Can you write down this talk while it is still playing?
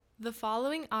The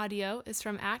following audio is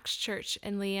from Acts Church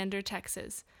in Leander,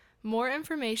 Texas. More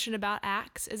information about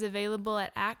Acts is available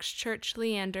at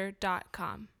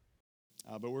actschurchleander.com.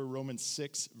 But we're Romans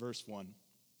 6, verse 1.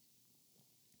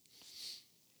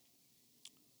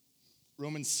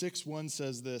 Romans 6:1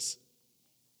 says this.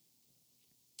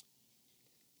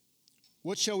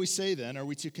 What shall we say then? Are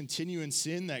we to continue in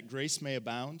sin that grace may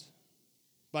abound?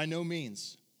 By no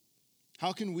means.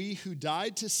 How can we who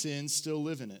died to sin still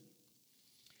live in it?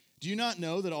 Do you not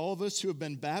know that all of us who have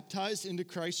been baptized into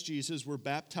Christ Jesus were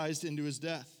baptized into his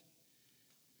death?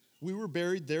 We were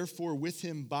buried, therefore, with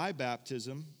him by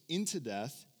baptism into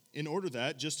death, in order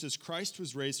that, just as Christ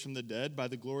was raised from the dead by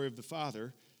the glory of the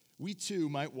Father, we too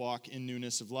might walk in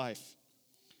newness of life.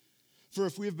 For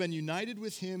if we have been united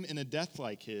with him in a death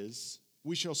like his,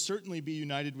 we shall certainly be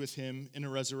united with him in a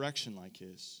resurrection like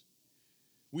his.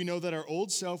 We know that our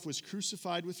old self was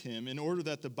crucified with him in order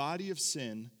that the body of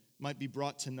sin might be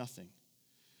brought to nothing,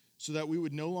 so that we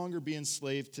would no longer be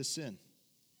enslaved to sin.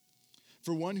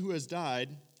 For one who has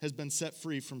died has been set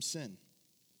free from sin.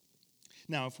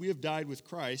 Now, if we have died with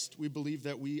Christ, we believe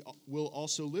that we will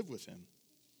also live with him.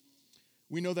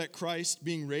 We know that Christ,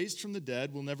 being raised from the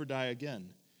dead, will never die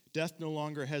again. Death no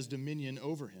longer has dominion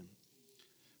over him.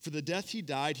 For the death he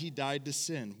died to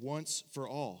sin once for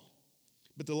all.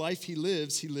 But the life he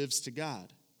lives to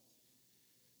God.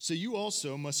 So you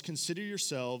also must consider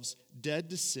yourselves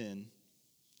dead to sin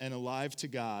and alive to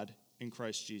God in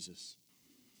Christ Jesus.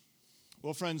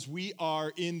 Well, friends, we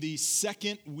are in the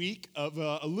second week of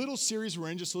a little series we're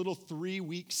in, just a little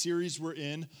 3-week series we're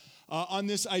in on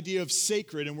this idea of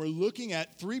sacred. And we're looking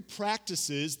at 3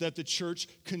 practices that the church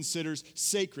considers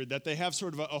sacred, that they have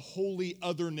sort of a holy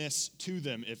otherness to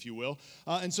them, if you will.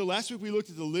 And so last week we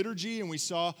looked at the liturgy and we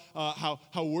saw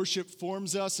how worship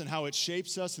forms us and how it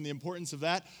shapes us and the importance of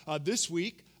that. This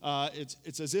week,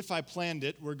 it's as if I planned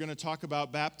it. We're going to talk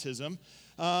about baptism.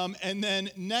 And then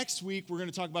next week, we're going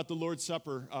to talk about the Lord's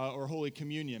Supper or Holy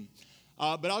Communion.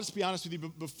 But I'll just be honest with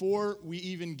you, before we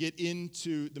even get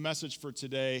into the message for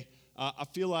today, I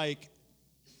feel like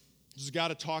just got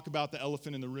to talk about the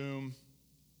elephant in the room.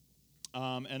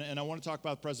 And I want to talk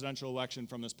about the presidential election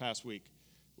from this past week,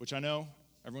 which I know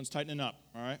everyone's tightening up,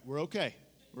 all right? We're okay,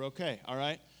 all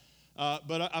right?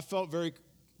 But I felt very,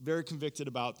 very convicted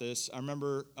about this. I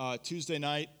remember Tuesday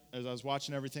night, as I was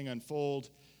watching everything unfold,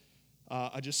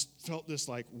 I just felt this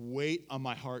weight on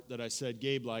my heart that I said,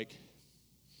 Gabe,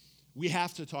 we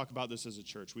have to talk about this as a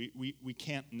church. We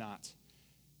can't not.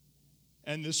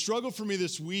 And the struggle for me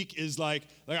this week is I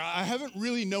haven't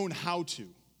really known how to.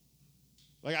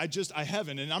 I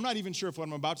haven't. And I'm not even sure if what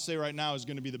I'm about to say right now is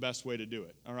going to be the best way to do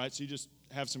it. All right? So you just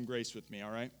have some grace with me,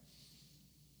 all right?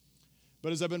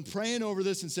 But as I've been praying over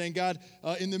this and saying, God,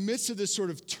 in the midst of this sort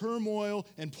of turmoil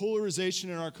and polarization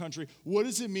in our country, what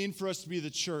does it mean for us to be the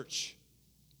church?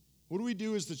 What do we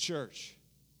do as the church?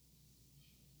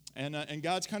 And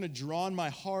God's kind of drawn my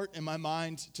heart and my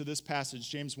mind to this passage,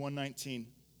 James 1:19.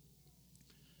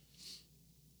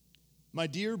 My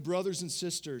dear brothers and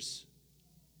sisters,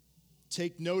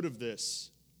 take note of this.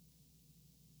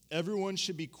 Everyone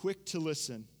should be quick to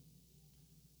listen,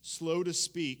 slow to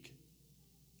speak,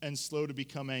 and slow to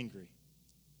become angry.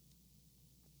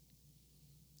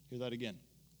 Hear that again.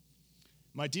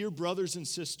 My dear brothers and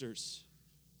sisters,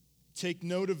 take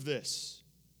note of this.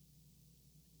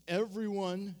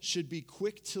 Everyone should be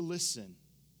quick to listen,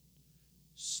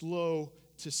 slow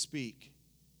to speak,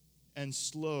 and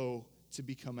slow to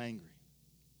become angry.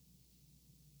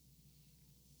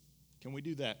 Can we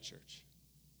do that, church?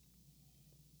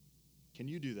 Can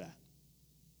you do that?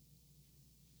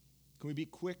 Can we be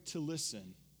quick to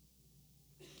listen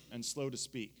and slow to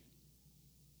speak?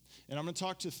 And I'm going to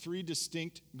talk to 3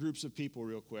 distinct groups of people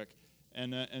real quick.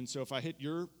 And so if I hit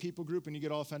your people group and you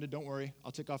get all offended, don't worry.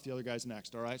 I'll tick off the other guys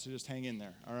next, all right? So just hang in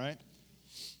there, all right?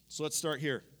 So let's start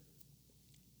here.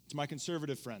 To my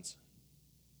conservative friends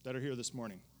that are here this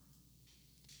morning.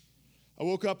 I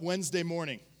woke up Wednesday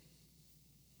morning,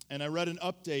 and I read an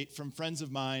update from friends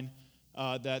of mine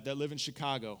that live in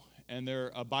Chicago, and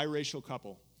they're a biracial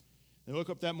couple. They woke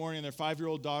up that morning, and their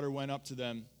 5-year-old daughter went up to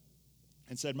them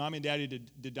and said, Mommy and Daddy,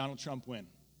 did Donald Trump win?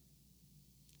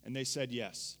 And they said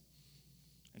yes.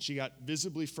 And she got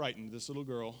visibly frightened, this little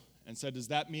girl, and said, does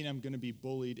that mean I'm going to be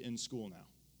bullied in school now?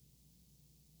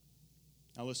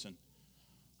 Now listen,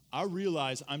 I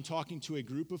realize I'm talking to a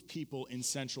group of people in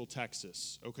Central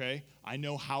Texas, okay? I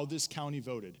know how this county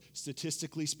voted.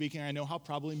 Statistically speaking, I know how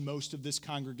probably most of this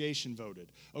congregation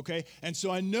voted, okay? And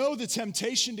so I know the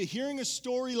temptation to hearing a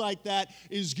story like that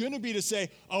is going to be to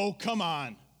say, oh, come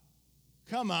on.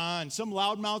 Some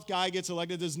loudmouth guy gets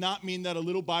elected does not mean that a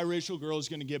little biracial girl is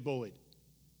going to get bullied.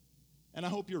 And I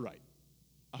hope you're right.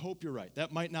 I hope you're right.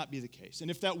 That might not be the case. And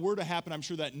if that were to happen, I'm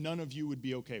sure that none of you would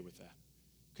be okay with that.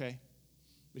 Okay?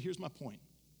 But here's my point.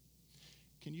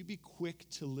 Can you be quick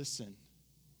to listen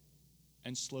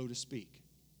and slow to speak?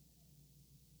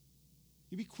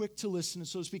 You be quick to listen and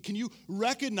slow to speak. Can you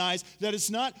recognize that it's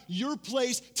not your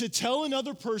place to tell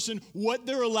another person what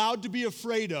they're allowed to be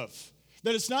afraid of?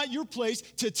 That it's not your place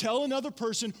to tell another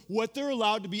person what they're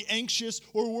allowed to be anxious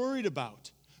or worried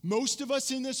about. Most of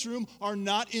us in this room are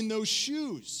not in those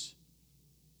shoes.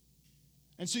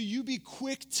 And so you be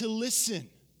quick to listen,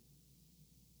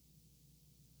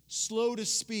 slow to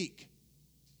speak.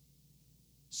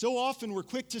 So often we're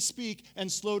quick to speak and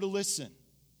slow to listen.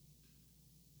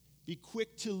 Be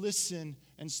quick to listen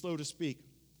and slow to speak.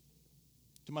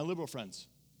 To my liberal friends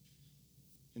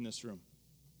in this room,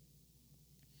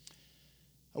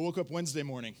 I woke up Wednesday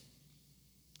morning,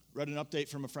 read an update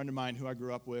from a friend of mine who I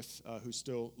grew up with, who's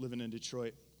still living in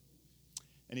Detroit.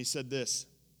 And he said this: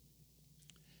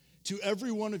 to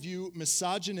every one of you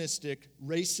misogynistic,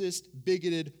 racist,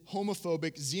 bigoted,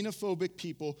 homophobic, xenophobic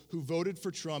people who voted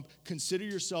for Trump, consider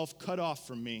yourself cut off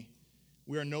from me.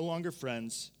 We are no longer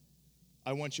friends.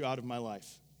 I want you out of my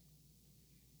life.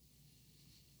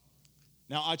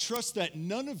 Now, I trust that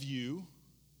none of you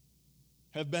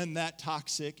have been that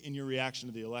toxic in your reaction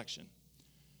to the election.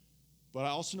 But I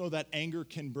also know that anger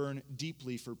can burn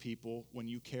deeply for people when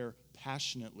you care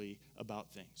passionately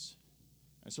about things.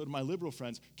 And so to my liberal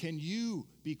friends, can you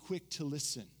be quick to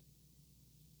listen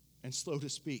and slow to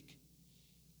speak?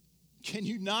 Can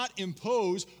you not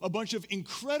impose a bunch of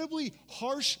incredibly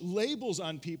harsh labels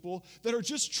on people that are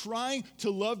just trying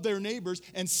to love their neighbors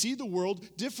and see the world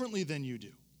differently than you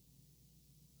do?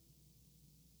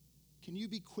 Can you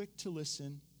be quick to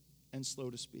listen and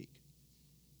slow to speak?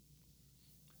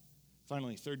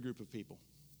 Finally, third group of people.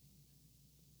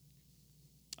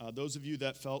 Those of you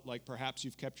that felt like perhaps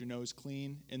you've kept your nose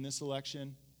clean in this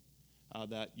election,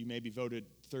 that you maybe voted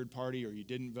third party or you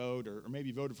didn't vote, or maybe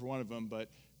you voted for one of them, but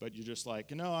you're just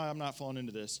like, no, I'm not falling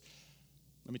into this.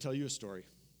 Let me tell you a story.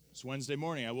 It's Wednesday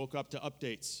morning. I woke up to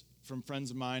updates from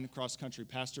friends of mine across the country,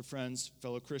 pastor friends,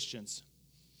 fellow Christians.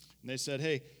 And they said,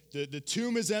 hey, the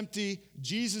tomb is empty.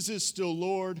 Jesus is still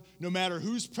Lord. No matter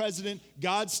who's president,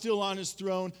 God's still on his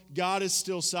throne. God is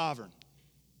still sovereign.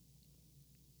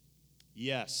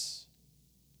 Yes,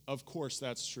 of course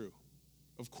that's true.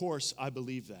 Of course I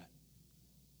believe that.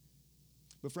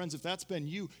 But friends, if that's been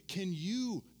you, can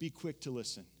you be quick to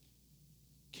listen?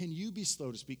 Can you be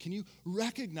slow to speak? Can you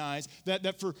recognize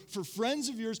that for friends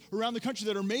of yours around the country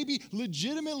that are maybe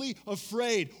legitimately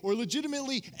afraid or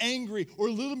legitimately angry or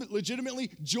legitimately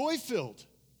joy-filled,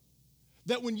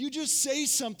 that when you just say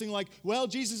something like, well,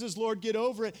 Jesus is Lord, get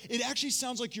over it, it actually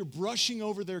sounds like you're brushing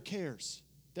over their cares,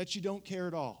 that you don't care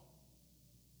at all.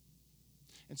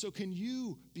 And so can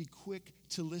you be quick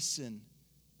to listen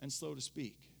and slow to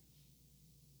speak?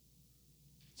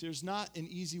 See, there's not an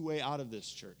easy way out of this,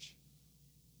 church.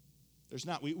 There's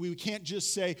not. We can't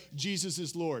just say Jesus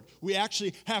is Lord. We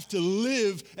actually have to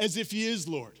live as if he is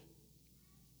Lord.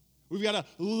 We've got to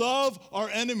love our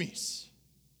enemies.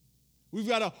 We've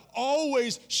got to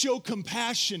always show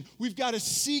compassion. We've got to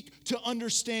seek to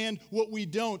understand what we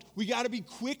don't. We got to be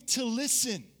quick to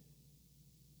listen.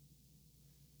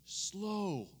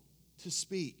 Slow to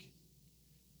speak.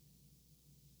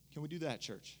 Can we do that,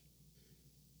 church?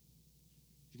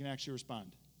 You can actually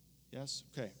respond. Yes?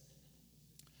 Okay.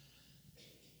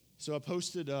 So I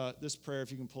posted this prayer,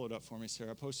 if you can pull it up for me,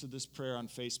 Sarah. I posted this prayer on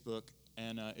Facebook,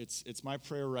 and it's my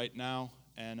prayer right now,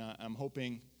 and I'm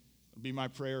hoping it'll be my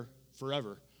prayer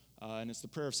forever. And it's the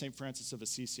prayer of St. Francis of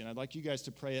Assisi, and I'd like you guys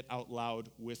to pray it out loud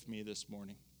with me this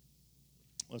morning.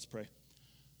 Let's pray.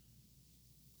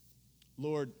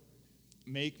 Lord,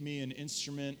 make me an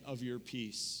instrument of your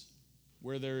peace.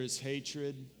 Where there is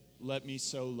hatred, let me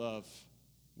sow love.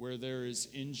 Where there is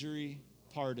injury,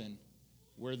 pardon.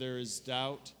 Where there is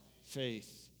doubt,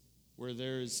 faith. Where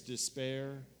there is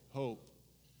despair, hope.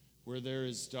 Where there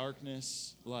is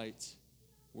darkness, light.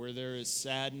 Where there is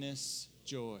sadness,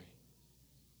 joy.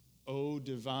 O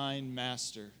divine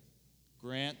Master,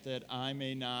 grant that I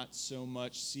may not so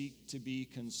much seek to be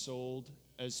consoled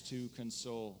as to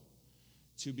console,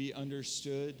 to be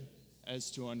understood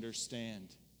as to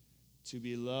understand, to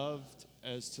be loved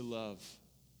as to love.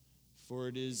 For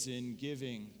it is in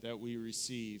giving that we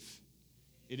receive.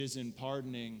 It is in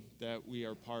pardoning that we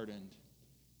are pardoned.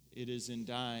 It is in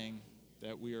dying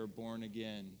that we are born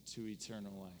again to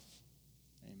eternal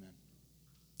life. Amen.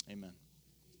 Amen.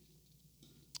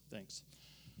 Thanks.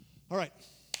 All right.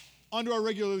 On to our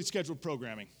regularly scheduled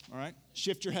programming. All right.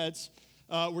 Shift your heads.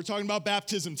 We're talking about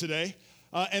baptism today.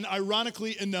 And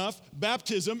ironically enough,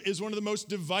 baptism is one of the most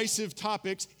divisive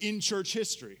topics in church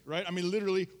history, right? I mean,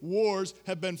 literally, wars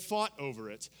have been fought over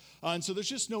it. And so there's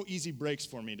just no easy breaks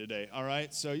for me today, all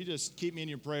right? So you just keep me in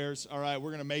your prayers. All right,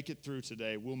 we're going to make it through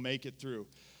today. We'll make it through.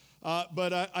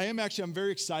 But I'm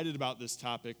very excited about this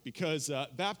topic because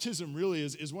baptism really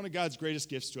is one of God's greatest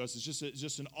gifts to us. It's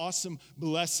just an awesome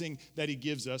blessing that he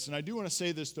gives us. And I do want to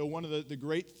say this, though. One of the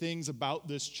great things about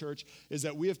this church is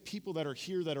that we have people that are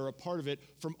here that are a part of it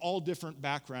from all different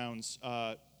backgrounds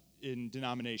in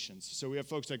denominations. So we have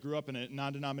folks that grew up in a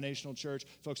non-denominational church,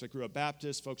 folks that grew up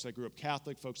Baptist, folks that grew up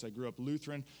Catholic, folks that grew up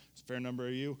Lutheran. It's a fair number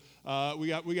of you.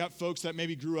 We got folks that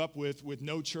maybe grew up with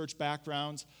no church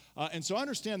backgrounds. And so I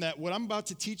understand that what I'm about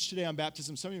to teach today on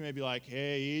baptism, some of you may be like,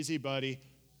 hey, easy, buddy.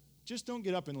 Just don't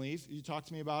get up and leave. You talk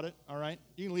to me about it, all right?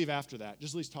 You can leave after that.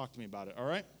 Just at least talk to me about it, all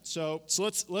right? So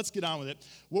let's get on with it.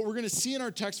 What we're going to see in our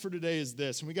text for today is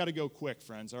this, and we got to go quick,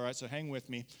 friends, all right? So hang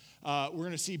with me. We're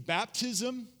going to see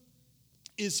baptism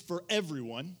is for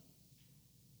everyone.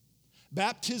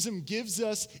 Baptism gives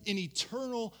us an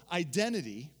eternal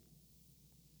identity,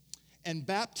 and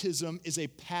baptism is a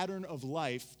pattern of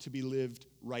life to be lived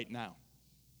right now.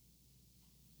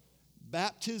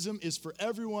 Baptism is for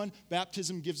everyone.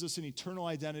 Baptism gives us an eternal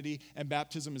identity, and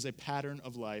baptism is a pattern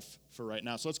of life for right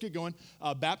now. So let's get going.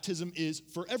 Baptism is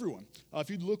for everyone. If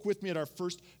you'd look with me at our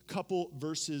first couple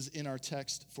verses in our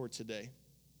text for today.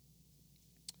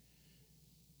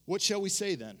 What shall we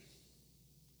say then?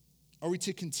 Are we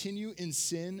to continue in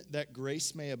sin that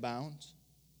grace may abound?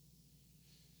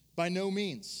 By no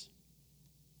means.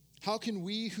 How can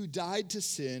we who died to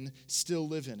sin still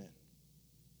live in it?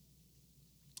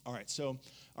 All right, so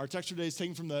our text today is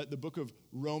taken from the book of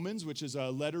Romans, which is a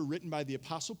letter written by the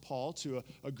Apostle Paul to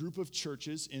a group of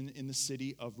churches in the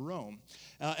city of Rome.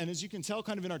 And as you can tell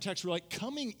kind of in our text, we're like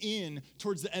coming in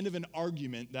towards the end of an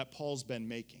argument that Paul's been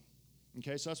making.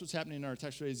 Okay, so that's what's happening in our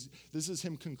text today. This is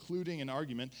him concluding an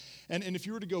argument. And if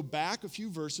you were to go back a few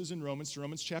verses in Romans to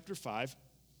Romans chapter 5,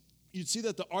 you'd see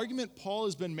that the argument Paul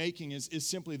has been making is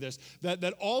simply this,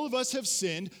 that all of us have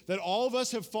sinned, that all of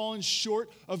us have fallen short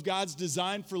of God's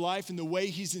design for life and the way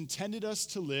he's intended us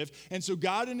to live. And so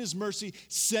God in his mercy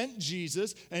sent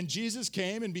Jesus, and Jesus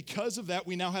came, and because of that,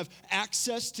 we now have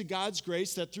access to God's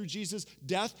grace, that through Jesus'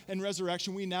 death and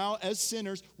resurrection, we now, as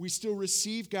sinners, we still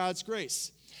receive God's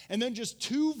grace. And then just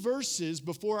 2 verses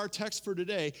before our text for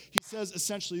today, he says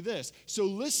essentially this. So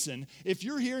listen, if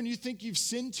you're here and you think you've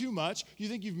sinned too much, you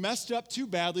think you've messed up too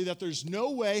badly, that there's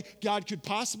no way God could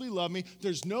possibly love me,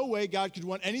 there's no way God could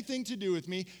want anything to do with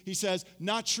me, he says,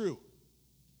 not true.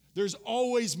 There's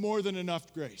always more than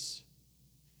enough grace.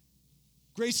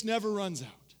 Grace never runs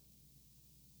out.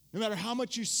 No matter how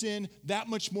much you sin, that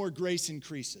much more grace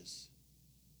increases.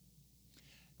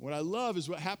 What I love is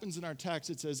what happens in our text.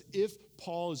 It says, if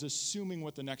Paul is assuming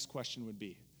what the next question would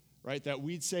be, right? That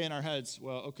we'd say in our heads,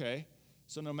 well, okay,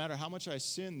 so no matter how much I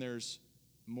sin, there's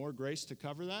more grace to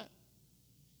cover that?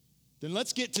 Then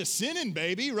let's get to sinning,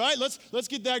 baby, right? Let's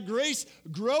get that grace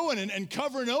growing and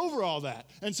covering over all that.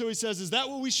 And so he says, is that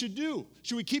what we should do?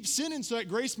 Should we keep sinning so that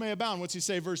grace may abound? What's he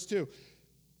say, verse 2?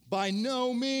 By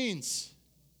no means.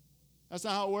 That's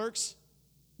not how it works.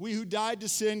 We who died to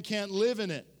sin can't live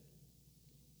in it.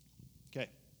 Okay.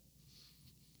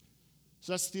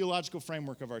 So that's the theological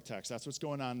framework of our text. That's what's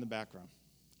going on in the background.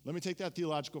 Let me take that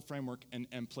theological framework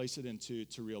and place it into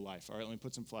real life. All right, let me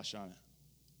put some flesh on it.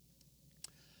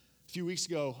 A few weeks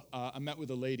ago, I met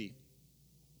with a lady,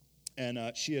 and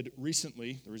she had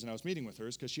recently, the reason I was meeting with her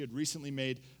is because she had recently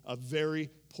made a very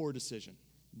poor decision.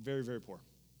 Very, very poor.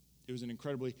 It was an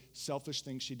incredibly selfish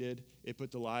thing she did. It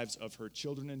put the lives of her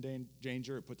children in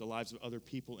danger. It put the lives of other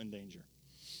people in danger.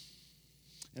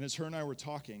 And as her and I were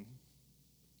talking,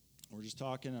 I'm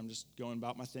just going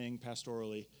about my thing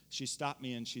pastorally, she stopped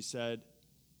me and she said,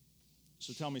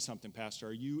 so tell me something, Pastor,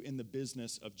 are you in the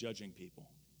business of judging people?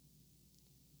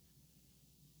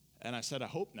 And I said, I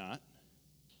hope not.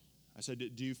 I said,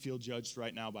 do you feel judged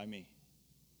right now by me?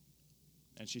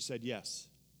 And she said, yes.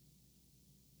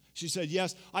 She said,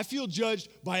 yes, I feel judged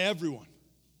by everyone.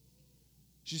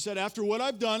 She said, after what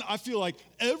I've done, I feel like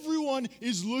everyone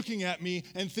is looking at me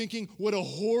and thinking what a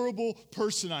horrible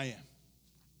person I am.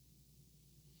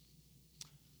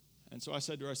 And so I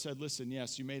said to her, listen,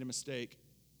 yes, you made a mistake.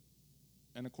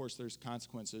 And of course, there's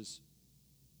consequences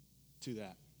to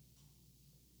that.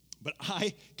 But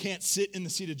I can't sit in the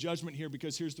seat of judgment here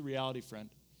because here's the reality, friend.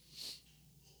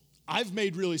 I've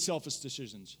made really selfish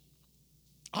decisions.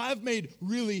 I've made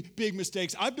really big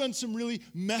mistakes. I've done some really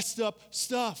messed up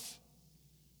stuff.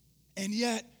 And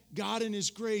yet, God in his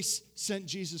grace sent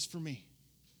Jesus for me.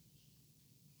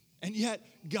 And yet,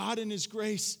 God in his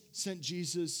grace sent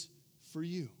Jesus for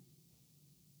you.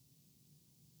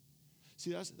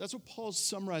 See, that's what Paul's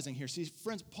summarizing here. See,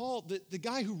 friends, Paul, the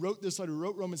guy who wrote this letter, who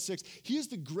wrote Romans 6, he is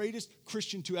the greatest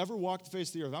Christian to ever walk the face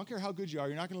of the earth. I don't care how good you are,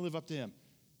 you're not going to live up to him.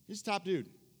 He's a top dude,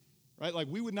 right? Like,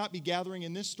 we would not be gathering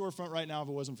in this storefront right now if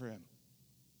it wasn't for him.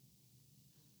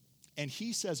 And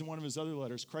he says in one of his other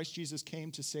letters, Christ Jesus came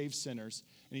to save sinners,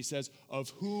 and he says, of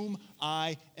whom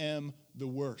I am the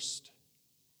worst.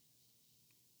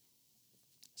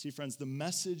 See, friends, the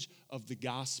message of the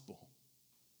gospel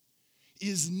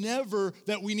is never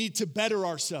that we need to better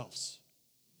ourselves.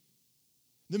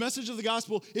 The message of the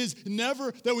gospel is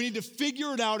never that we need to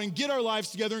figure it out and get our lives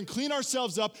together and clean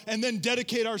ourselves up and then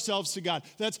dedicate ourselves to God.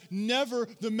 That's never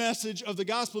the message of the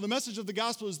gospel. The message of the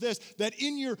gospel is this, that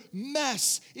in your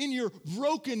mess, in your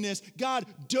brokenness, God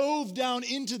dove down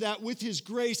into that with his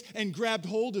grace and grabbed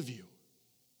hold of you.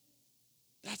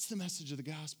 That's the message of the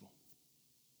gospel.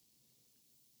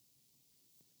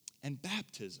 And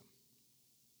baptism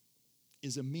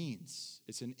is a means,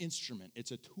 it's an instrument, it's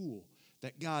a tool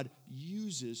that God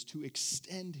uses to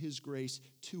extend his grace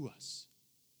to us.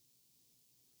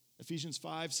 Ephesians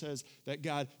 5 says that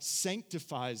God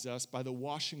sanctifies us by the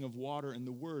washing of water and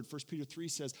the word. 1 Peter 3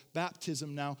 says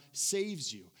baptism now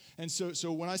saves you. And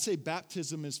so when I say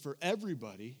baptism is for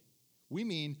everybody, we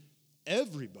mean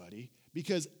everybody,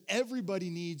 because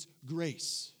everybody needs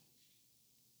grace.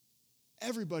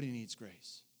 Everybody needs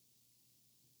grace.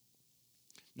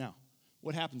 Now,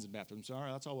 what happens in baptism? So, all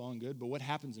right, that's all well and good, but what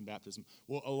happens in baptism?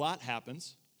 Well, a lot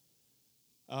happens,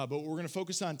 but what we're going to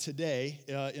focus on today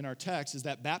in our text is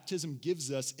that baptism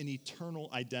gives us an eternal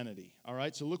identity, all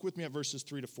right? So look with me at verses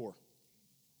 3 to 4.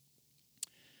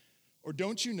 Or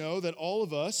don't you know that all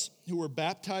of us who were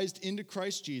baptized into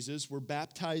Christ Jesus were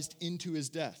baptized into his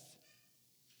death?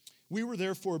 We were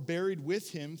therefore buried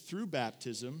with him through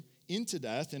baptism into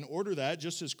death, in order that,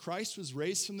 just as Christ was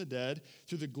raised from the dead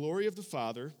through the glory of the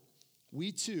Father,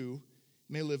 we too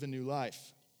may live a new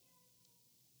life.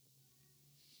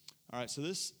 All right, so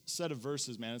this set of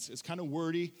verses, man, it's kind of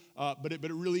wordy, but it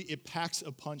really packs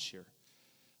a punch here.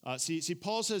 See,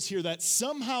 Paul says here that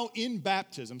somehow in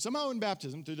baptism,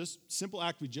 through this simple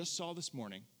act we just saw this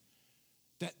morning,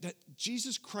 that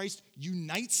Jesus Christ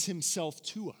unites himself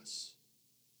to us.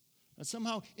 And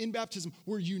somehow in baptism,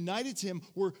 we're united to him,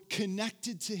 we're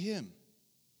connected to him.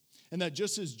 And that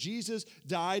just as Jesus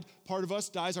died, part of us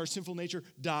dies, our sinful nature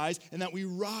dies, and that we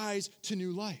rise to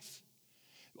new life.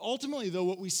 Ultimately, though,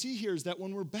 what we see here is that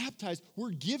when we're baptized,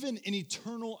 we're given an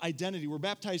eternal identity. We're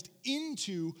baptized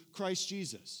into Christ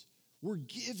Jesus. We're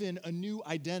given a new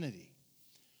identity,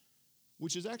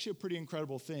 which is actually a pretty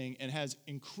incredible thing and has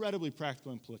incredibly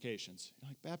practical implications.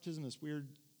 Like baptism, this weird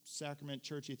sacrament,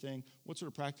 churchy thing, what sort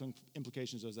of practical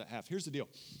implications does that have? Here's the deal.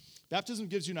 Baptism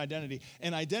gives you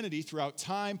an identity throughout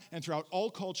time and throughout all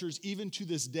cultures, even to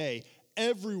this day.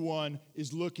 Everyone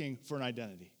is looking for an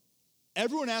identity.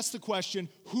 Everyone asks the question,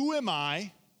 who am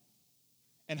I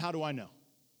and how do I know?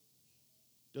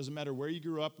 Doesn't matter where you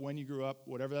grew up, when you grew up,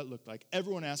 whatever that looked like.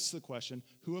 Everyone asks the question,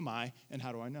 who am I and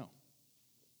how do I know?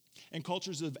 And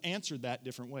cultures have answered that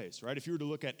different ways, right? If you were to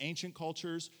look at ancient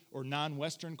cultures or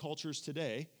non-Western cultures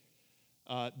today,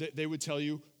 they would tell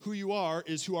you who you are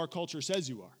is who our culture says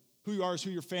you are. Who you are is who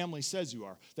your family says you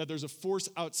are. That there's a force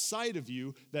outside of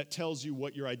you that tells you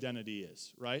what your identity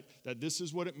is, right? That this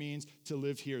is what it means to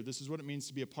live here. This is what it means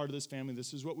to be a part of this family.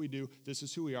 This is what we do. This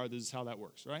is who we are. This is how that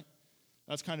works, right?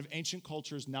 That's kind of ancient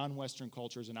cultures, non-Western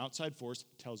cultures. An outside force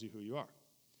tells you who you are.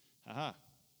 Aha.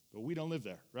 But we don't live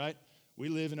there, right? We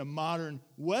live in a modern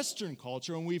Western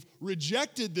culture, and we've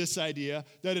rejected this idea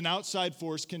that an outside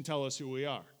force can tell us who we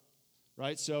are,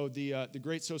 right? So the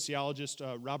great sociologist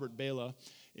Robert Bela,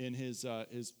 in his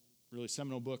really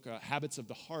seminal book, Habits of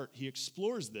the Heart, he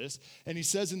explores this, and he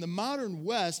says, in the modern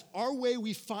West, our way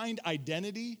we find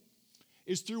identity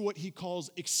is through what he calls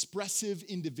expressive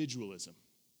individualism.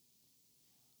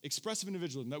 Expressive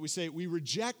individualism, that we say we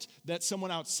reject that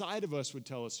someone outside of us would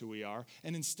tell us who we are,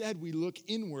 and instead we look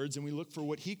inwards and we look for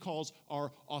what he calls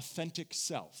our authentic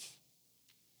self.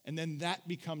 And then that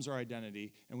becomes our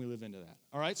identity, and we live into that.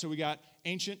 All right, so we got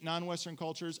ancient non-Western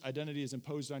cultures. Identity is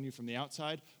imposed on you from the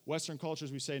outside. Western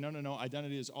cultures, we say, no,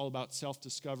 identity is all about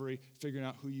self-discovery, figuring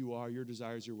out who you are, your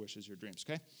desires, your wishes, your dreams,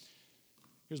 okay?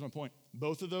 Here's my point.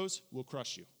 Both of those will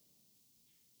crush you.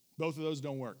 Both of those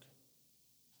don't work.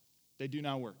 They do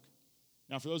not work.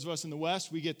 Now, for those of us in the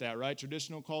West, we get that, right?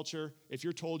 Traditional culture, if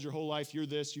you're told your whole life you're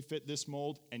this, you fit this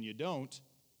mold, and you don't,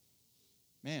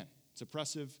 man, it's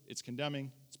oppressive, it's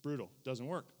condemning, it's brutal, it doesn't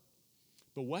work.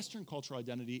 But Western cultural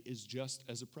identity is just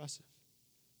as oppressive.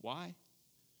 Why?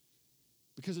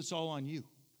 Because it's all on you.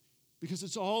 Because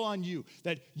it's all on you,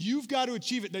 that you've got to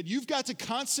achieve it, that you've got to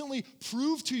constantly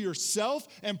prove to yourself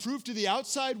and prove to the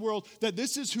outside world that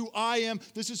this is who I am,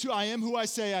 who I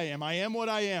say I am what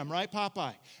I am, right,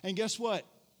 Popeye? And guess what?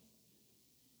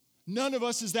 None of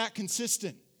us is that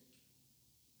consistent.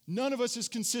 None of us is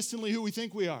consistently who we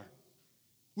think we are.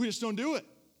 We just don't do it.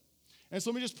 And so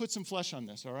let me just put some flesh on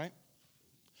this, all right?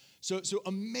 So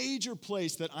a major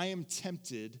place that I am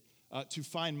tempted to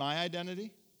find my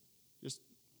identity, just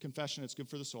confession, it's good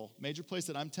for the soul. Major place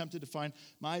that I'm tempted to find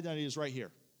my identity is right here.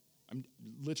 I'm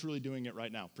literally doing it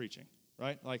right now, preaching,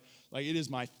 right? Like it is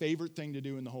my favorite thing to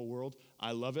do in the whole world.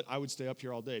 I love it. I would stay up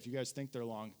here all day. If you guys think they're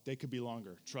long, they could be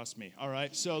longer. Trust me, all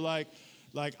right? So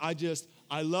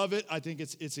I love it. I think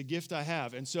it's a gift I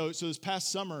have. And so this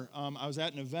past summer, I was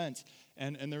at an event,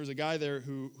 and there was a guy there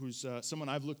who's someone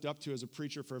I've looked up to as a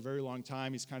preacher for a very long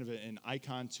time. He's kind of an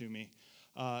icon to me,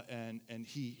 and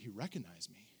he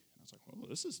recognized me. I was like, well,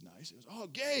 this is nice. He goes, oh,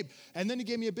 Gabe. And then he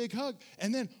gave me a big hug.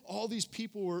 And then all these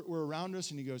people were around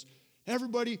us, and he goes,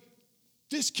 everybody,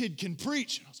 this kid can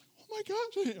preach. And I was like,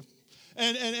 oh, my gosh.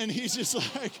 And he's just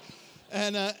like,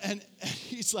 and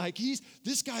he's like,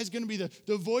 this guy's going to be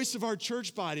the voice of our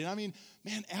church body. And I mean,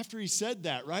 man, after he said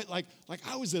that, right, like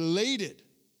I was elated.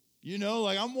 You know,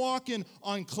 like I'm walking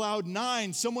on cloud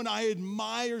nine. Someone I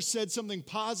admire said something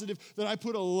positive that I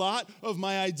put a lot of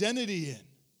my identity in.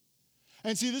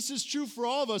 And see, this is true for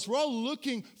all of us. We're all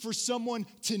looking for someone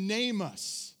to name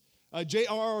us.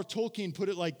 J.R.R. Tolkien put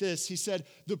it like this. He said,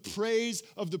 the praise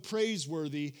of the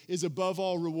praiseworthy is above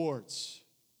all rewards.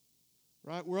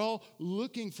 Right? We're all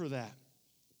looking for that.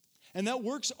 And that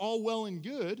works all well and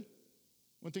good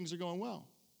when things are going well.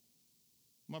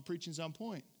 My preaching's on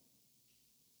point.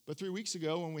 But 3 weeks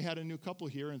ago, when we had a new couple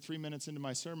here, and 3 minutes into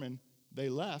my sermon, they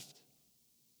left,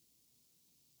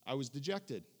 I was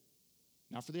dejected.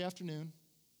 Not for the afternoon,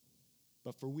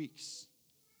 but for weeks.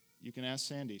 You can ask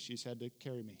Sandy. She's had to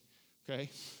carry me, okay?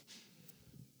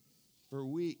 For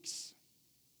weeks.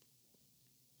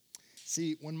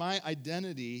 See, when my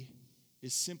identity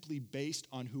is simply based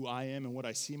on who I am and what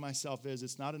I see myself as,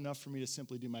 it's not enough for me to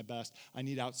simply do my best. I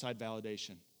need outside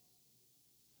validation.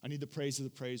 I need the praise of the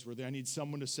praiseworthy. I need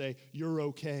someone to say, you're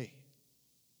okay.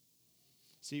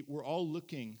 See, we're all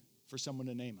looking for someone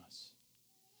to name us.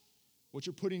 What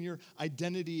you're putting your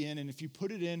identity in, and if you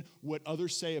put it in what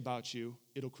others say about you,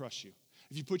 it'll crush you.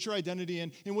 If you put your identity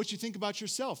in what you think about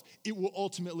yourself, it will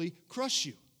ultimately crush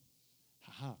you.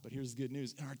 But here's the good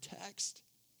news. In our text,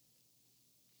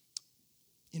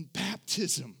 in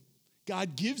baptism,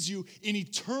 God gives you an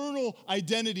eternal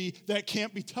identity that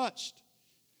can't be touched.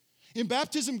 In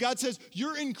baptism, God says,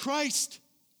 you're in Christ.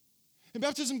 In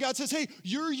baptism, God says, hey,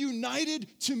 you're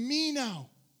united to me now.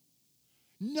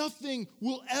 Nothing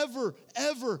will ever,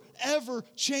 ever, ever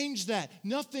change that.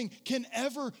 Nothing can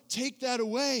ever take that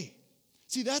away.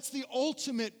 See, that's the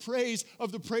ultimate praise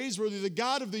of the praiseworthy. The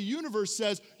God of the universe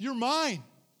says, you're mine.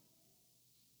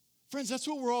 Friends, that's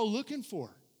what we're all looking for.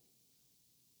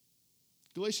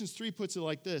 Galatians 3 puts it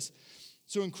like this.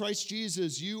 So in Christ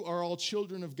Jesus, you are all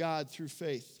children of God through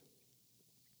faith.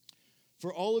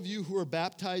 For all of you who are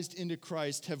baptized into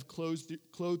Christ have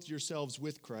clothed yourselves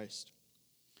with Christ.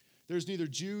 There's neither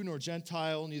Jew nor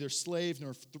Gentile, neither slave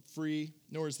nor free,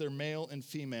 nor is there male and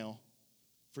female,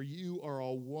 for you are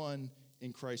all one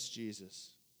in Christ Jesus.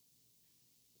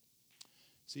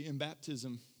 See, in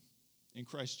baptism, in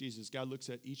Christ Jesus, God looks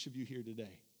at each of you here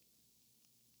today.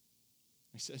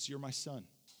 He says, you're my son.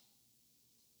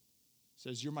 He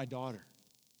says, you're my daughter.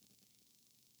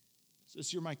 He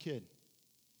says, you're my kid.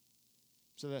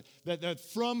 So that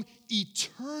from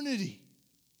eternity,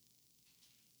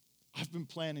 I've been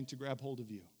planning to grab hold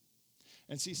of you.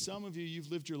 And see, some of you,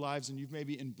 you've lived your lives and you've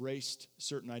maybe embraced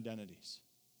certain identities.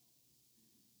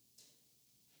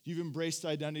 You've embraced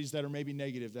identities that are maybe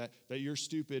negative, that you're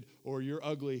stupid or you're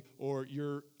ugly or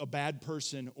you're a bad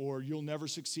person or you'll never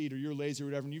succeed or you're lazy or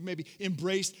whatever. And you've maybe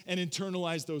embraced and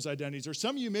internalized those identities. Or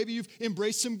some of you, maybe you've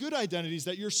embraced some good identities,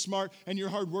 that you're smart and you're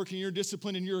hardworking, you're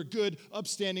disciplined and you're a good,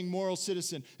 upstanding, moral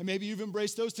citizen. And maybe you've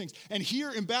embraced those things. And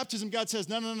here in baptism, God says,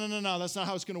 no, that's not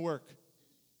how it's going to work.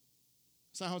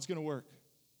 That's not how it's going to work.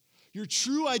 Your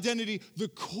true identity, the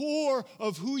core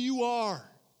of who you are,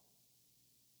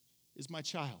 is my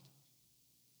child.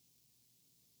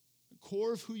 The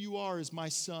core of who you are is my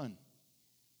son,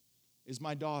 is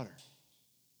my daughter.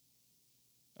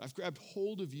 I've grabbed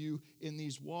hold of you in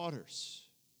these waters.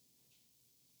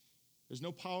 There's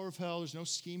no power of hell, there's no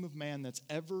scheme of man that's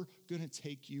ever going to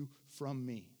take you from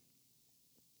me.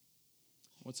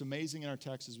 What's amazing in our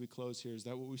text as we close here is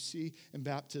that what we see in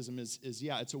baptism is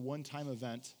it's a one-time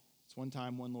event. It's one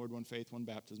time, one Lord, one faith, one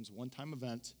baptism. It's a one-time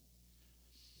event.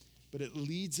 but it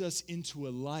leads us into a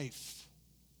life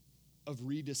of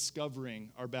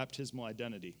rediscovering our baptismal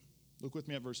identity. Look with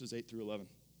me at verses 8 through 11.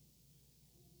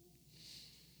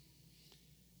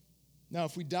 Now,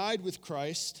 if we died with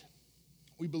Christ,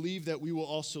 we believe that we will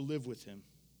also live with him.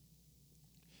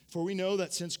 For we know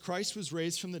that since Christ was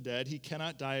raised from the dead, he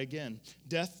cannot die again.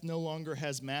 Death no longer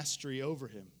has mastery over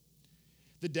him.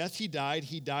 The death he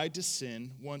died to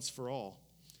sin once for all.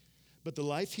 But the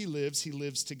life he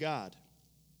lives to God.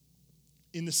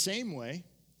 In the same way,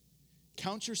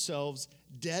 count yourselves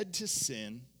dead to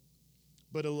sin,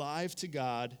 but alive to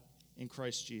God in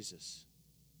Christ Jesus.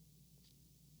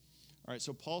 All right,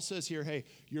 so Paul says here, hey,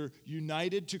 you're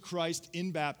united to Christ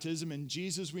in baptism, and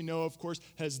Jesus, we know, of course,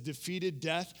 has defeated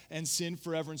death and sin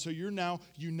forever, and so you're now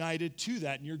united to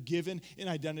that, and you're given an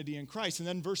identity in Christ. And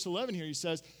then verse 11 here, he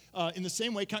says, in the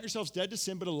same way, count yourselves dead to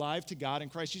sin, but alive to God in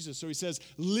Christ Jesus. So he says,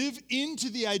 live into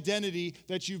the identity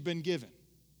that you've been given.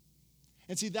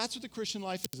 And see, that's what the Christian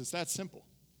life is. It's that simple.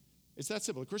 It's that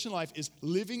simple. The Christian life is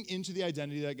living into the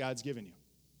identity that God's given you.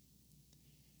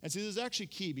 And see, this is actually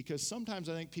key because sometimes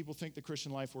I think people think the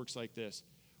Christian life works like this.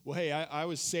 Well, hey, I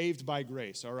was saved by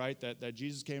grace, all right? That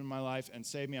Jesus came in my life and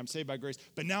saved me. I'm saved by grace.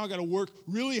 But now I got to work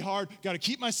really hard, got to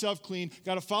keep myself clean,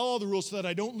 got to follow all the rules so that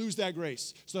I don't lose that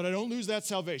grace, so that I don't lose that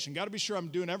salvation. Got to be sure I'm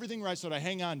doing everything right so that I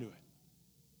hang on to it.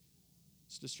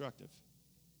 It's destructive.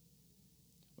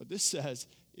 What this says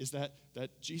is that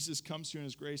Jesus comes to you in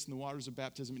his grace in the waters of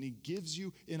baptism, and he gives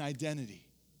you an identity,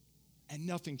 and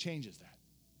nothing changes that.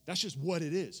 That's just what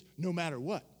it is, no matter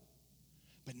what.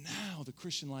 But now the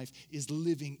Christian life is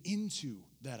living into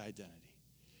that identity.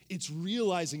 It's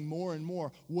realizing more and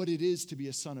more what it is to be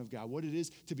a son of God, what it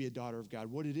is to be a daughter of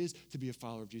God, what it is to be a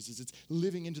follower of Jesus. It's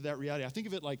living into that reality. I think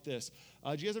of it like this.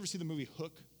 Did you guys ever see the movie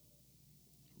Hook?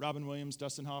 Robin Williams,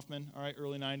 Dustin Hoffman, all right,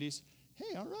 early 90s.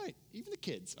 Hey, all right, even the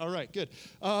kids. All right, good.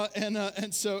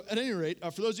 And so at any rate,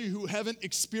 for those of you who haven't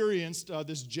experienced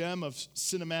this gem of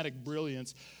cinematic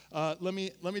brilliance, let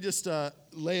me just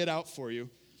lay it out for you.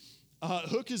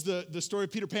 Hook is the story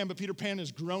of Peter Pan, but Peter Pan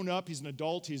has grown up. He's an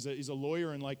adult. He's a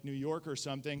lawyer in like New York or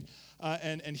something.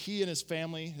 And he and his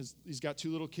family, he's got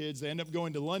 2 little kids. They end up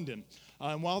going to London.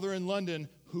 And while they're in London,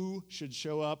 who should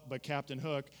show up but Captain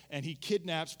Hook? And he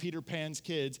kidnaps Peter Pan's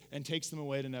kids and takes them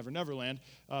away to Never Never Land.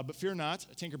 But fear not,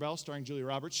 Tinkerbell, starring Julia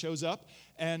Roberts, shows up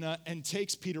and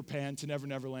takes Peter Pan to Never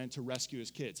Never Land to rescue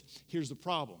his kids. Here's the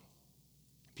problem.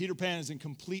 Peter Pan is in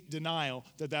complete denial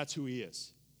that that's who he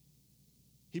is.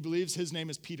 He believes his name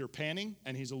is Peter Panning,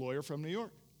 and he's a lawyer from New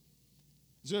York.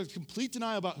 So there's complete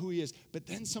denial about who he is. But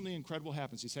then something incredible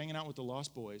happens. He's hanging out with the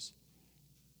Lost Boys,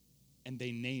 and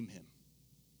they name him.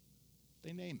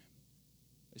 They name him.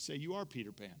 They say, you are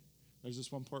Peter Pan. There's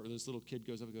this one part where this little kid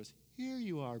goes up and goes, here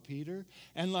you are, Peter.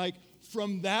 And like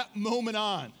from that moment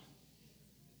on,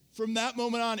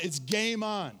 it's game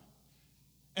on.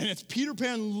 And it's Peter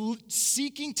Pan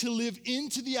seeking to live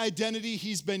into the identity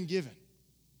he's been given.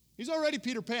 He's already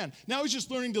Peter Pan. Now he's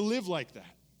just learning to live like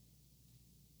that.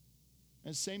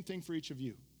 And same thing for each of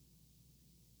you.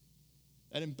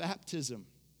 And in baptism,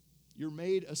 you're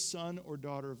made a son or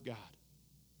daughter of God.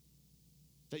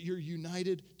 That you're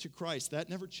united to Christ. That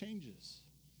never changes.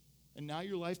 And now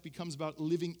your life becomes about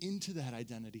living into that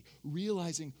identity,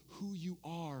 realizing who you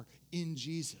are in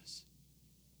Jesus.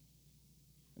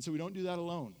 And so we don't do that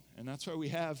alone. And that's why we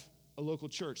have a local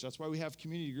church. That's why we have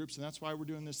community groups, and that's why we're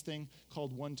doing this thing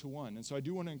called one-to-one. And so I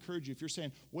do want to encourage you, if you're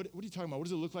saying, what are you talking about? What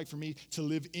does it look like for me to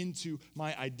live into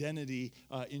my identity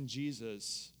in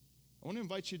Jesus? I want to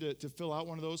invite you to fill out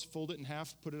one of those, fold it in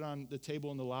half, put it on the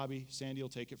table in the lobby. Sandy will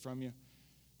take it from you.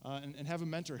 And have a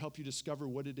mentor help you discover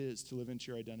what it is to live into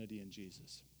your identity in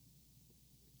Jesus.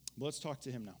 But let's talk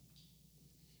to him now.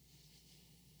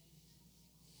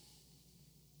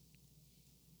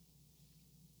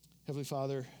 Heavenly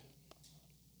Father,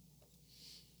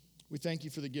 we thank you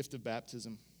for the gift of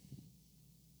baptism.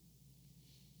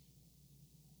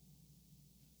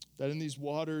 That in these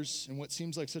waters, in what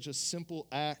seems like such a simple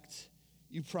act,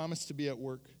 you promise to be at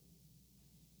work.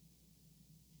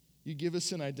 You give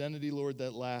us an identity, Lord,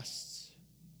 that lasts.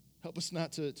 Help us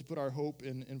not to put our hope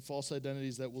in false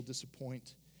identities that will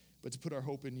disappoint, but to put our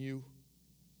hope in you.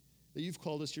 That you've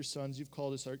called us your sons, you've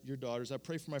called us your daughters. I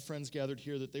pray for my friends gathered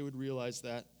here that they would realize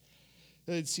that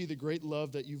they'd see the great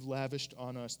love that you've lavished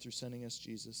on us through sending us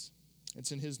Jesus.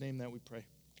 It's in his name that we pray.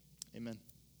 Amen.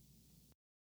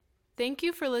 Thank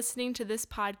you for listening to this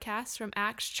podcast from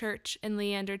Acts Church in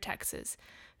Leander, Texas.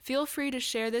 Feel free to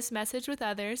share this message with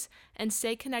others and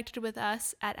stay connected with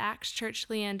us at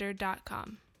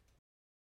actschurchleander.com.